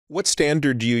What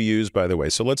standard do you use, by the way?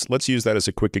 So let's use that as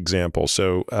a quick example.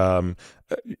 So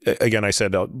again, I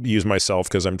said I'll use myself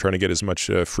because I'm trying to get as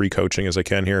much free coaching as I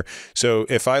can here. So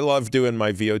if I love doing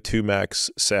my VO2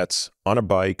 max sets on a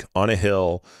bike, on a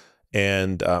hill,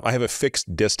 and I have a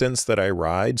fixed distance that I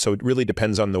ride, so it really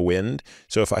depends on the wind.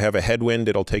 So if I have a headwind,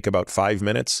 it'll take about 5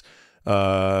 minutes.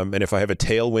 And if I have a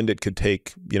tailwind, it could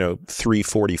take,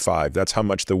 3:45. That's how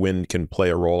much the wind can play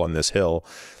a role on this hill.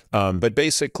 But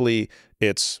basically,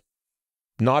 it's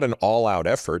not an all-out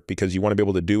effort because you want to be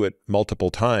able to do it multiple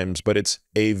times, but it's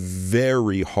a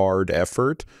very hard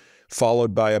effort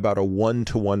followed by about a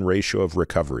 1-to-1 ratio of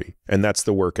recovery. And that's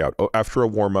the workout. After a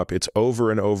warm-up, it's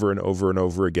over and over and over and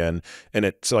over again, and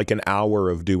it's like an hour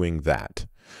of doing that.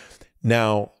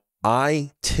 Now,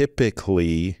 I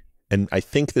typically, and I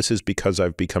think this is because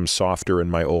I've become softer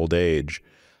in my old age,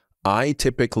 I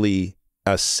typically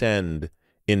ascend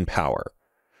in power.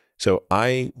 So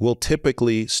I will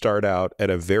typically start out at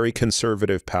a very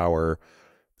conservative power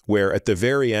where at the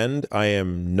very end, I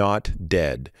am not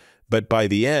dead. But by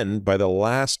the end, by the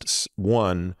last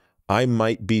one, I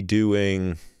might be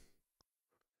doing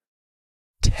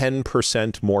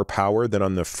 10% more power than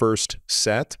on the first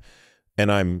set,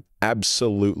 and I'm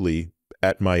absolutely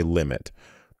at my limit.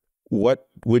 How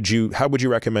would you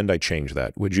recommend I change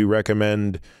that? Would you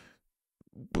recommend,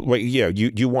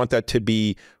 you want that to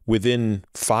be within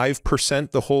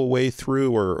 5% the whole way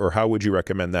through, or how would you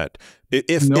recommend that?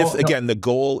 If again, the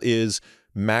goal is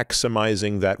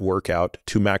maximizing that workout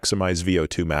to maximize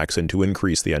VO2 max and to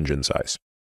increase the engine size.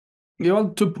 Yeah,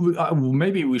 well,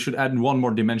 maybe we should add one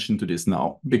more dimension to this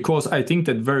now, because I think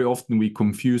that very often we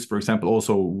confuse, for example,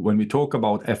 also when we talk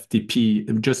about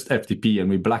FTP, just FTP, and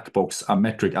we black box a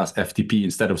metric as FTP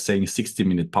instead of saying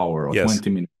 60-minute power or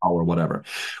 20-minute power, whatever.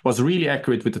 What's really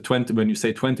accurate with the 20, when you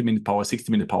say 20-minute power,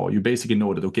 60-minute power, you basically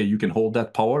know that, okay, you can hold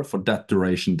that power for that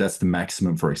duration. That's the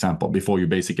maximum, for example, before you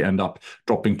basically end up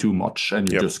dropping too much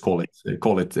and you just call it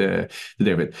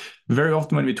David. Very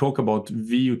often when we talk about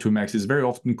VO2 max, it's very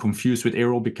often confused with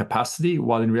aerobic capacity,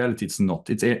 while in reality it's not.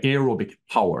 It's aerobic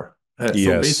power. So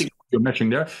basically what you're measuring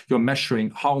there, you're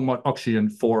measuring how much oxygen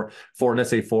for let's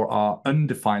say for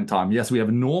undefined time. Yes, we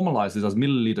have normalized this as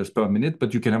milliliters per minute,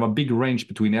 but you can have a big range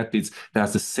between athletes that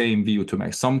has the same VO2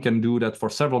 max. Some can do that for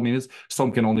several minutes.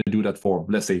 Some can only do that for,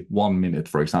 let's say, 1 minute,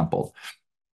 for example.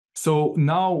 So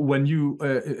now when you,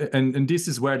 and this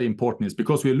is where the important is,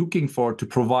 because we're looking to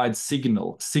provide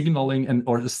signaling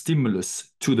or a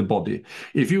stimulus to the body.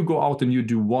 If you go out and you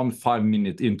do 1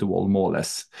 5-minute interval, more or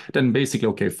less, then basically,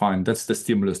 okay, fine, that's the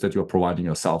stimulus that you're providing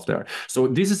yourself there. So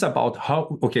this is about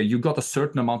how, okay, you got a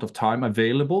certain amount of time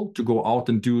available to go out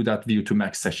and do that VO2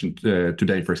 max session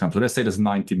today, for example. So let's say there's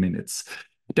 90 minutes.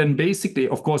 Then basically,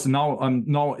 of course,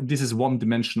 now this is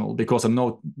one-dimensional because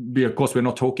we're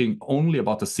not talking only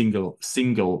about a single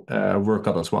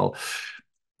workout as well.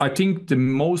 I think the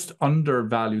most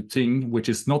undervalued thing, which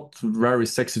is not very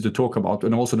sexy to talk about,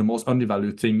 and also the most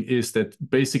undervalued thing, is that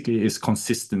basically is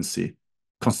consistency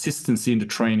in the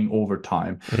training over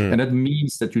time. And that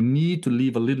means that you need to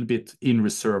leave a little bit in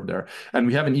reserve there. And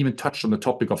we haven't even touched on the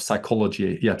topic of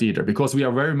psychology yet either, because we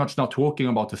are very much now talking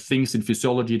about the things in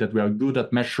physiology that we are good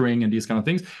at measuring and these kind of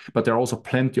things, but there are also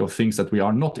plenty of things that we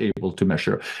are not able to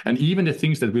measure. And even the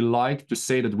things that we like to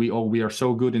say that we are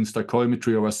so good in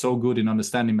stoichiometry or are so good in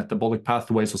understanding metabolic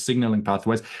pathways or signaling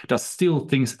pathways, there's still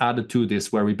things added to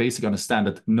this where we basically understand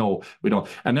that no, we don't.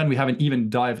 And then we haven't even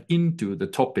dived into the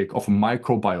topic of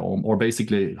microbiome, or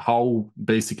basically how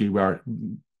basically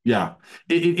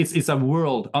it's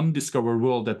a undiscovered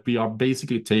world that we are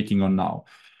basically taking on now.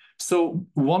 So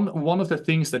one of the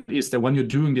things that is that when you're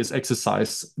doing this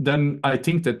exercise, then I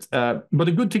think that, but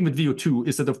the good thing with VO2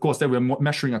 is that, of course, that we're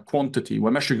measuring a quantity,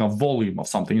 we're measuring a volume of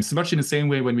something. It's much in the same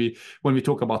way when we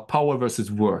talk about power versus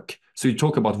work. So you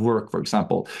talk about work, for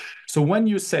example. So when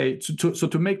you say, so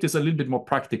to make this a little bit more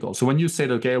practical, so when you say,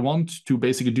 okay, I want to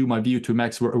basically do my VO2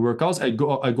 max workouts, I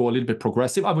go a little bit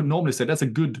progressive. I would normally say that's a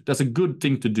good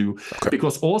thing to do,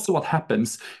 because also what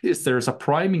happens is there's a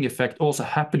priming effect also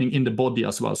happening in the body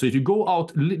as well. So if you go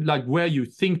out like where you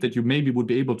think that you maybe would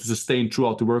be able to sustain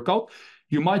throughout the workout,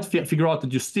 you might figure out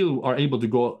that you still are able to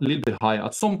go a little bit higher.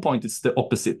 At some point, it's the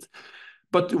opposite.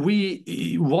 But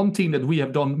one thing that we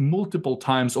have done multiple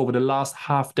times over the last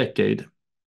half decade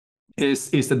is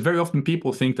that very often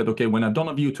people think that, okay, when I've done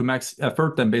a VO2 max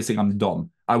effort, then basically I'm done.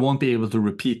 I won't be able to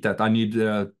repeat that. I need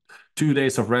 2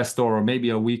 days of rest or maybe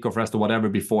a week of rest or whatever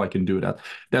before I can do that.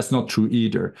 That's not true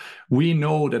either. We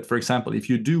know that, for example, if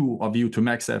you do a VO2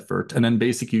 max effort and then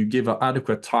basically you give an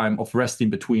adequate time of rest in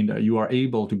between there, you are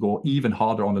able to go even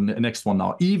harder on the next one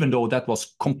now, even though that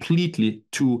was completely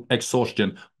to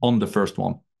exhaustion on the first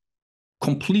one.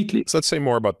 completely. So let's say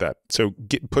more about that. So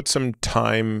put some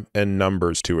time and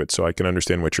numbers to it so I can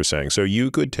understand what you're saying. So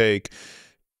you could take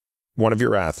one of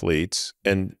your athletes,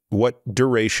 and what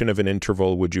duration of an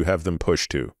interval would you have them push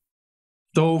to?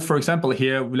 So, for example,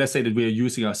 here, let's say that we are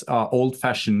using an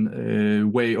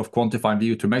old-fashioned way of quantifying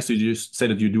VO2 max. So you just say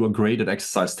that you do a graded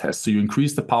exercise test. So you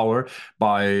increase the power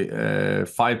by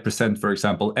 5%, for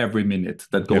example, every minute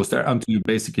that goes there until you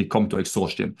basically come to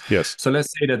exhaustion. Yes. So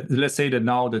let's say that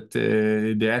now that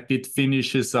the athlete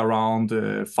finishes around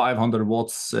 500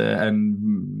 watts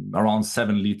and around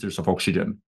 7 liters of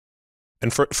oxygen.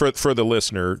 And for the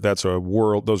listener, those are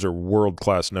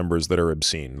world-class numbers that are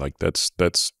obscene. Like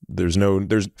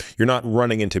you're not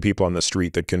running into people on the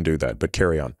street that can do that, but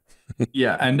carry on.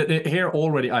 Yeah, and here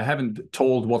already I haven't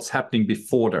told what's happening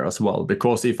before there as well,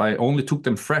 because if I only took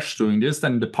them fresh doing this,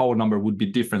 then the power number would be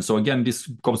different. So again,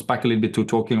 this comes back a little bit to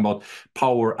talking about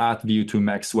power at VO2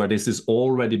 max, where this is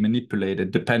already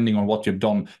manipulated depending on what you've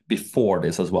done before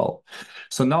this as well.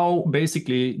 So now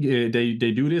basically they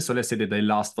do this. So let's say that they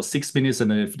last for 6 minutes,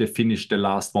 and then if they finish the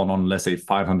last one on, let's say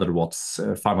 500 watts,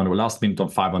 last minute on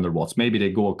 500 watts, maybe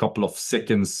they go a couple of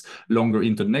seconds longer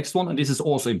into the next one. And this is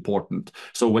also important.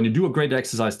 So when you do a graded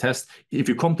exercise test, if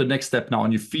you come to the next step now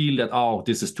and you feel that, oh,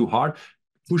 this is too hard,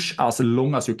 push as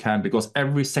long as you can, because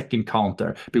every second count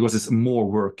there, because it's more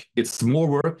work. It's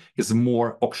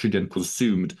more oxygen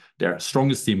consumed there.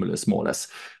 Strongest stimulus, more or less.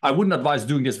 I wouldn't advise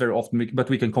doing this very often, but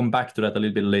we can come back to that a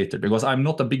little bit later, because I'm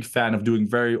not a big fan of doing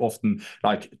very often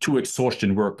like 2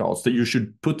 exhaustion workouts. That you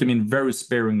should put them in very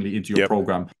sparingly into your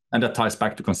program, and that ties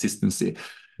back to consistency.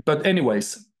 But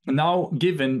anyways, now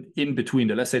given in between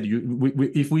there, let's say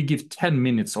if we give 10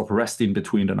 minutes of rest in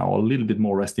between there now, a little bit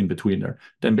more rest in between there,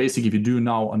 then basically if you do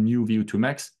now a new VO2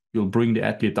 max, you'll bring the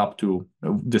athlete up to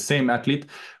the same athlete.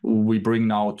 We bring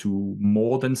now to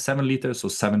more than 7 liters, so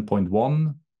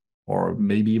 7.1, or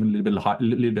maybe even a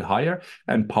little bit higher.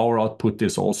 And power output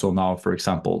is also now, for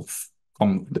example,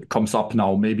 comes up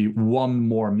now maybe 1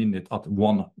 more minute at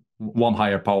one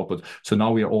higher power output. So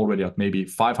now we are already at maybe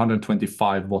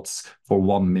 525 watts for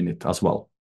 1 minute as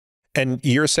well. And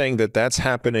you're saying that that's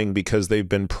happening because they've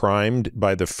been primed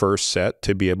by the first set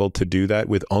to be able to do that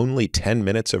with only 10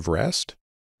 minutes of rest?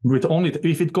 With only,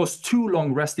 if it goes too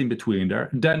long rest in between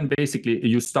there, then basically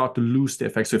you start to lose the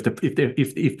effect. So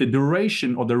if the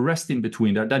duration of the rest in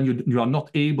between there, then you are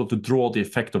not able to draw the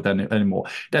effect of that anymore.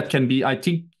 That can be, I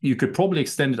think you could probably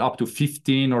extend it up to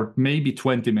 15 or maybe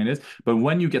 20 minutes. But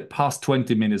when you get past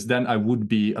 20 minutes, then I would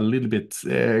be a little bit,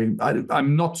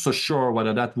 I'm not so sure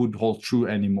whether that would hold true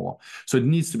anymore. So it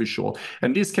needs to be short.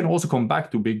 And this can also come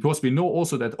back to, because we know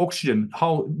also that oxygen,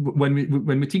 when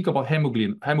we think about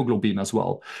hemoglobin as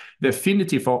well, the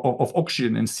affinity of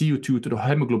oxygen and CO2 to the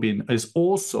hemoglobin is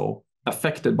also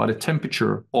affected by the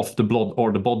temperature of the blood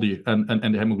or the body and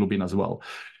the hemoglobin as well.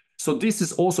 So this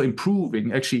is also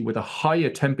improving actually with a higher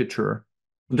temperature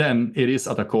than it is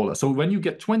at a cola. So when you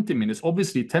get 20 minutes,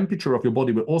 obviously temperature of your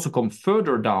body will also come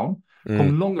further down,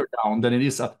 come longer down than it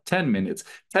is at 10 minutes.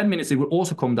 10 minutes, it will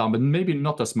also come down, but maybe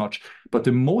not as much. But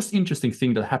the most interesting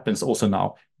thing that happens also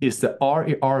now is the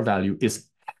RER value is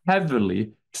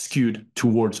heavily skewed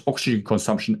towards oxygen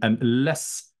consumption and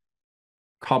less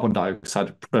carbon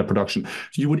dioxide production.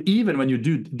 So you would even, when you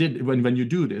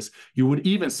do this, you would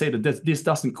even say that this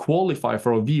doesn't qualify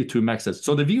for a VO2 maxes.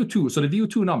 So the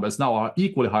VO2 numbers now are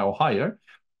equally high or higher,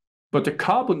 but the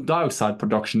carbon dioxide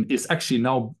production is actually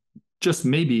now just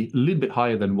maybe a little bit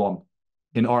higher than 1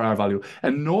 in RR value.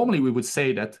 And normally we would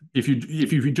say that if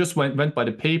you just went by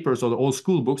the papers or the old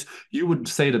school books, you would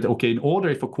say that, okay, in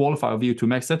order for qualify a VO2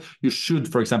 max, you should,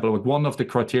 for example, like one of the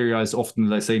criteria is often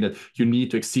they say that you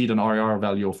need to exceed an RR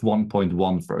value of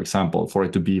 1.1, for example, for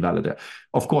it to be valid.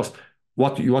 Of course,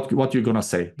 what you're going to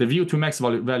say, the VO2 max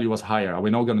value was higher. Are we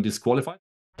now going to disqualify?